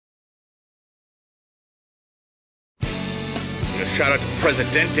Shout out to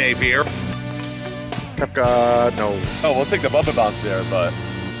Presidente beer. Kepka, no. Oh, we'll take the bumper bounce there, but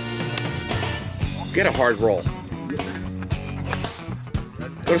Get a hard roll.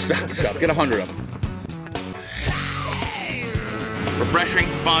 Go to Stop Shop. Get 100 of them. Refreshing,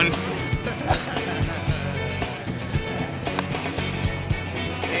 fun.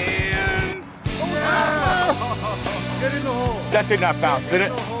 And Get in the hole. that did not bounce, did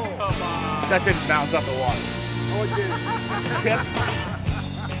it? Come on. That didn't bounce up the water. Oh, it did.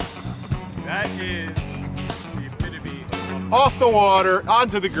 that is the epitome of Off the water,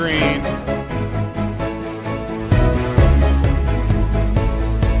 onto the green.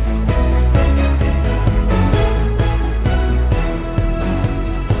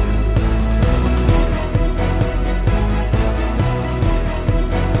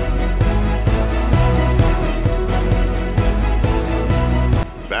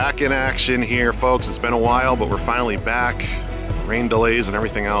 Back in action here, folks. It's been a while, but we're finally back. Rain delays and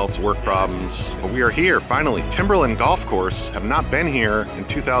everything else, work problems. But we are here, finally. Timberlin Golf Course. Have not been here in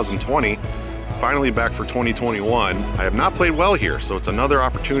 2020. Finally back for 2021. I have not played well here, so it's another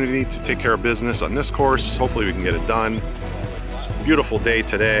opportunity to take care of business on this course. Hopefully we can get it done. Beautiful day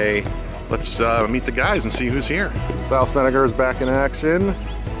today. Let's meet the guys and see who's here. Sal Snedeker is back in action.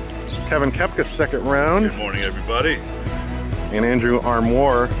 Kevin Kepka's second round. Good morning, everybody. And Andrew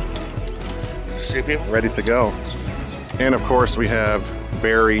Armour ready to go. And of course we have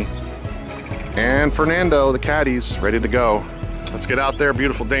Barry and Fernando, the caddies, ready to go. Let's get out there.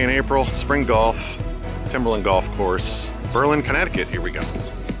 Beautiful day in April. Spring golf, Timberlin Golf Course, Berlin, Connecticut. Here we go.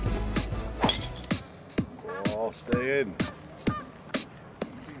 Oh, stay in.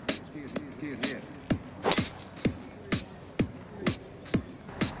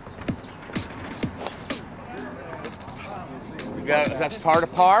 We got, that's par to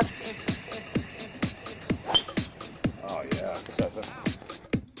par. Oh yeah.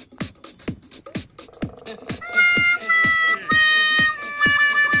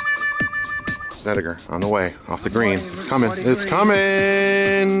 Snedeker on the way, off the green. It's coming. It's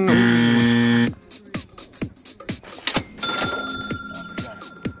coming.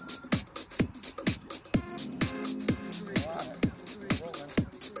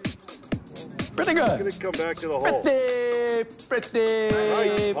 Pretty good. Gonna come back to the hole.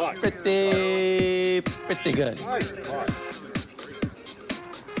 Pretty good.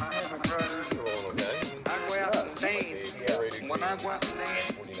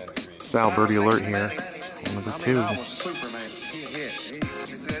 Sal birdie alert here. Number 2.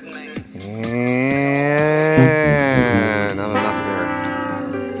 And not enough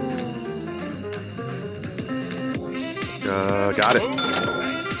there. Got it.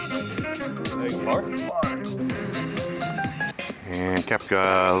 And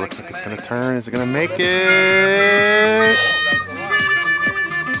Kepka looks like it's gonna turn. Is it gonna make it?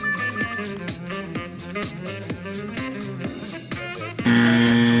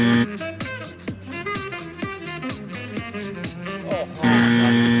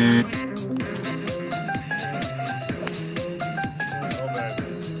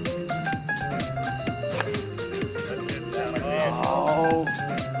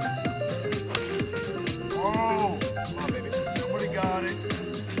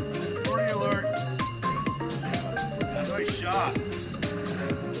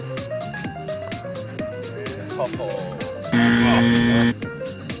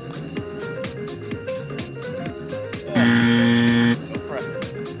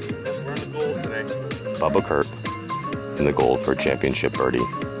 Bubba Kurt in the gold for championship birdie.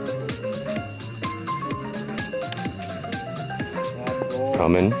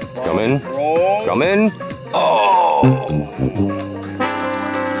 Coming, coming, coming. Oh!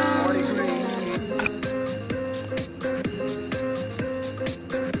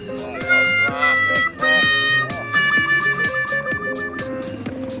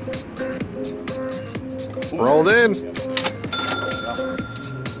 Rolled in.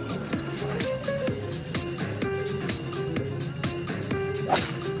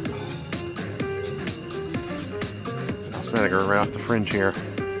 Snedeker right off the fringe here.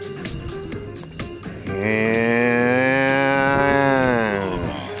 And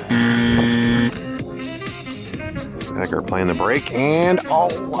Snedeker playing the break and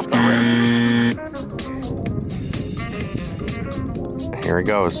off the rim. Here he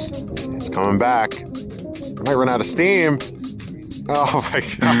goes. It's coming back. I might run out of steam. Oh my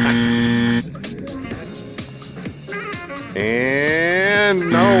god. And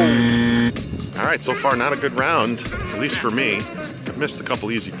no. All right, so far not a good round, at least for me. I've missed a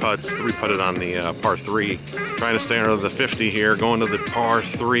couple easy putts. 3-putted on the par 3. Trying to stay under the 50 here, going to the par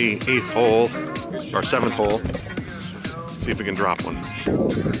 3 8th hole, or 7th hole. Let's see if we can drop one.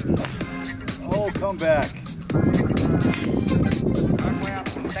 Oh, come back.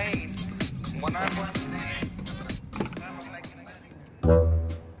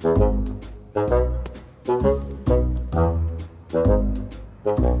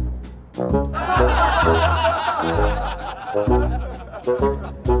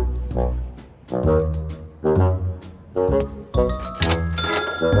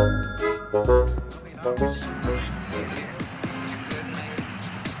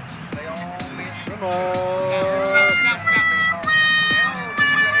 Come on.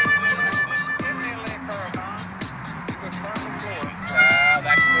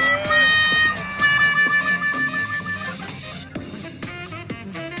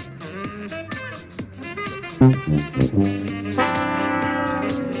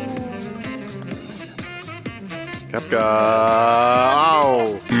 Kepka.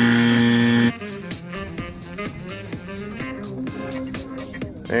 Ow.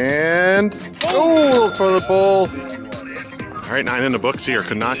 And oh, for the pole. All right, 9 in the books here.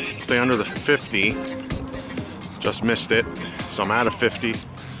 Could not stay under the 50. Just missed it. So I'm out of 50.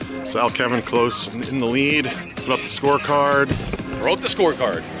 Sal Kevin close in the lead. Let's put up the scorecard. Wrote the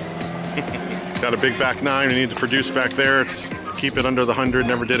scorecard. Got a big back 9 we need to produce back there. Keep it under the 100.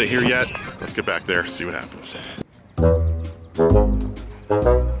 Never did it here yet. Let's get back there, see what happens.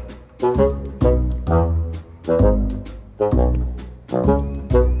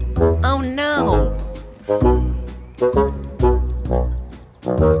 Oh no!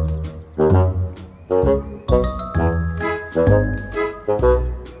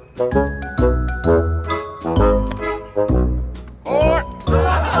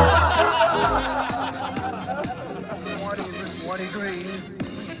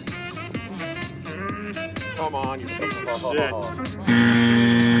 Come on, you piece of shit.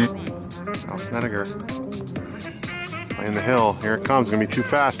 Oh, Snedeker. Playing the hill. Here it comes. It's gonna be too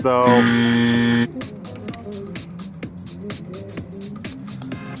fast though.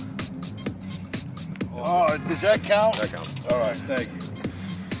 Oh, does that count? That counts. All right, thank you.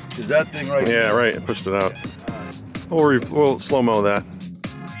 Is that thing right there? Yeah, right. It pushed it out. We'll slow-mo that.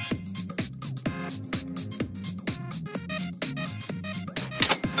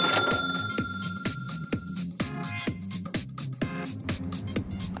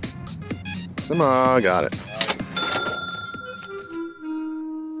 Sima, got it.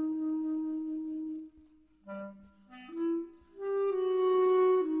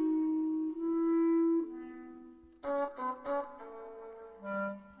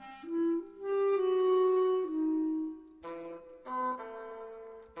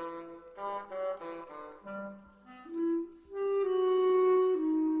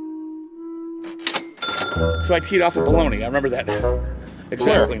 So I teed off a baloney. I remember that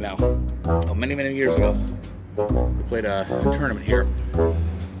exactly now. Oh, many, many years ago. We played a tournament here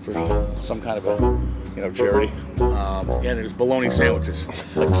for some kind of a, charity. Yeah, there's bologna sandwiches,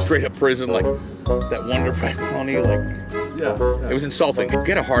 like straight up prison, like that Wonder Bread bologna. Like, Yeah. it was insulting.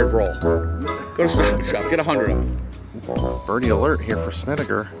 Get a hard roll. Go to Stop and Shop. Get 100 of them. Birdie alert here for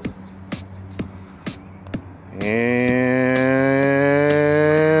Snedeker. And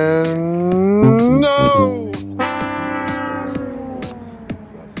no!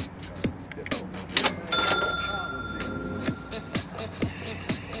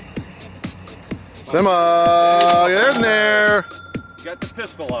 Sima, get in there! You got the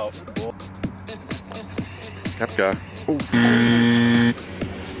pistol out. Kepka.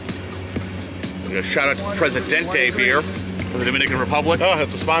 A shout out to Presidente beer from the Dominican Republic. Oh,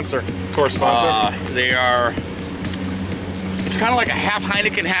 that's a sponsor. Of course, sponsor. They are. It's kind of like a half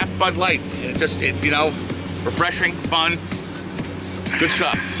Heineken, half Bud Light. Refreshing, fun, good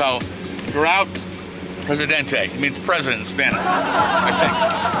stuff. So, if you're out, Presidente. It means president in Spanish, I think.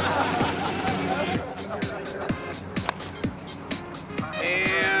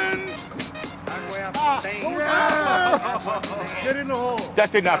 Get in the hole.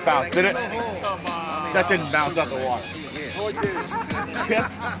 That did not bounce, did it? That didn't bounce out the water.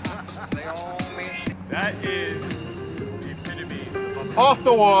 That is the epitome. Off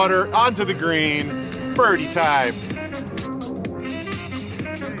the water, onto the green, birdie time.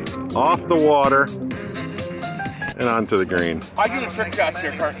 Off the water and onto the green. I do the trick shots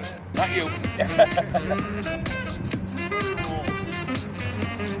here, Kurt. Not you.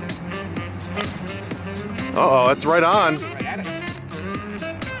 Uh-oh, that's right on.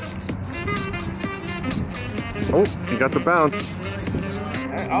 Oh, he got the bounce.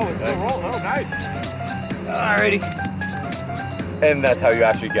 Oh, it's a roll. Oh, nice. Alrighty. And that's how you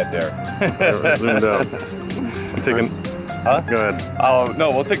actually get there. Zoomed out. I'm taking. Huh? Go ahead. Oh, no,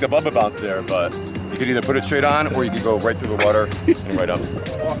 we'll take the bumper bounce there, but you could either put it straight on or you could go right through the water and right up.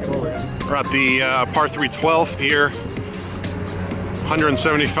 We're at the par 3 12th here.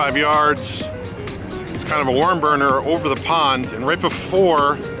 175 yards. It's kind of a worm burner over the pond, and right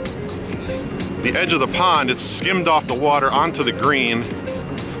before the edge of the pond, it skimmed off the water onto the green.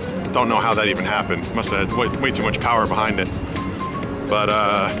 Don't know how that even happened. Must have had way too much power behind it. But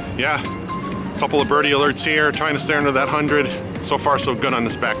yeah, a couple of birdie alerts here, trying to stay under that 100. So far, so good on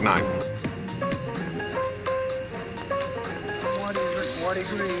this back 9.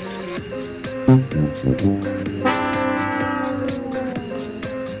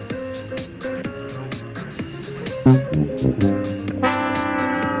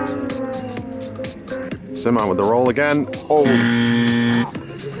 Sim on with the roll again. Oh.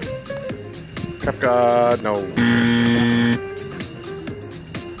 Kepka, no.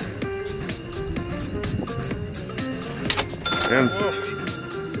 And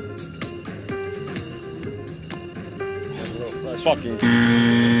Fucking.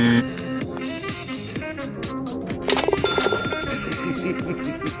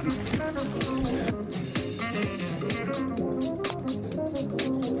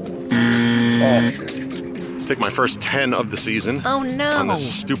 take my first 10 of the season. Oh no! On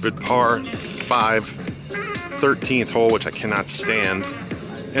this stupid par 5 13th hole, which I cannot stand,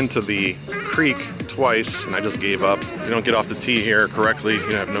 into the creek twice, and I just gave up. If you don't get off the tee here correctly,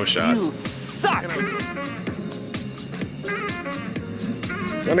 you have no shot. You suck!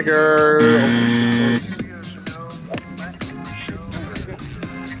 Seneca.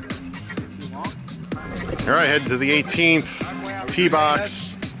 All right, head to the 18th tee box.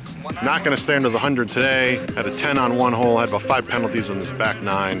 Not going to stay under the 100 today. Had a 10 on one hole. Had about 5 penalties on this back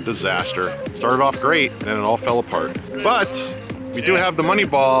 9. Disaster. Started off great, and then it all fell apart. But we do have the money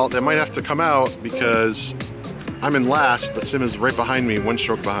ball that might have to come out because I'm in last, but Sim is right behind me, 1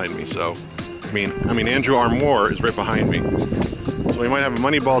 stroke behind me. So, I mean, Andrew Armour is right behind me. So we might have a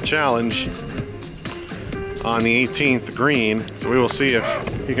money ball challenge on the 18th green. So we will see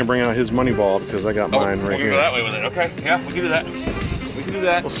if he can bring out his money ball because I got mine right here. We'll go that way with it. Okay. Yeah, we can do that. We can do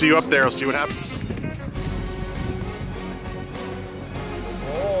that. We'll see you up there. We'll see what happens.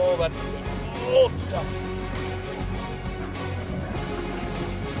 Oh, that's oh,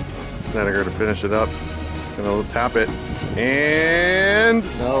 Snedeker to finish it up. He's gonna tap it. And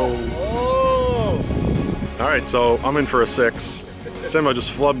no. Oh. All right, so I'm in for a 6. Simo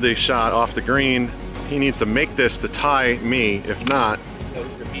just flubbed a shot off the green. He needs to make this to tie me. If not,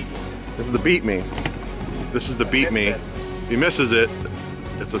 this is the beat me. This is the beat me. If he misses it,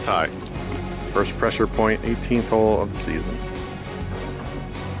 it's a tie. First pressure point, 18th hole of the season.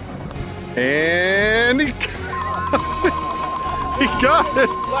 And he, he got it.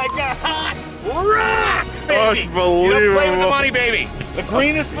 Like a hot rock, baby. Unbelievable. You don't play with the money, baby. The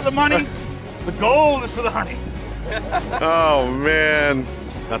green is for the money. The gold is for the honey. Oh man,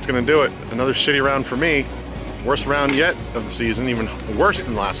 that's gonna do it. Another shitty round for me. Worst round yet of the season, even worse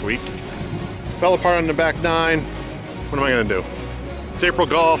than last week. Fell apart on the back 9. What am I gonna do? It's April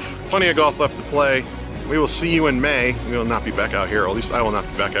golf, plenty of golf left to play. We will see you in May. We will not be back out here, or at least I will not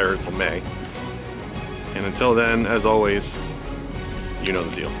be back out here until May. And until then, as always, you know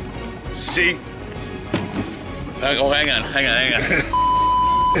the deal. See? Oh, hang on.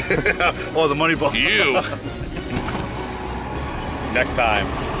 Oh, the money ball. You. Next time.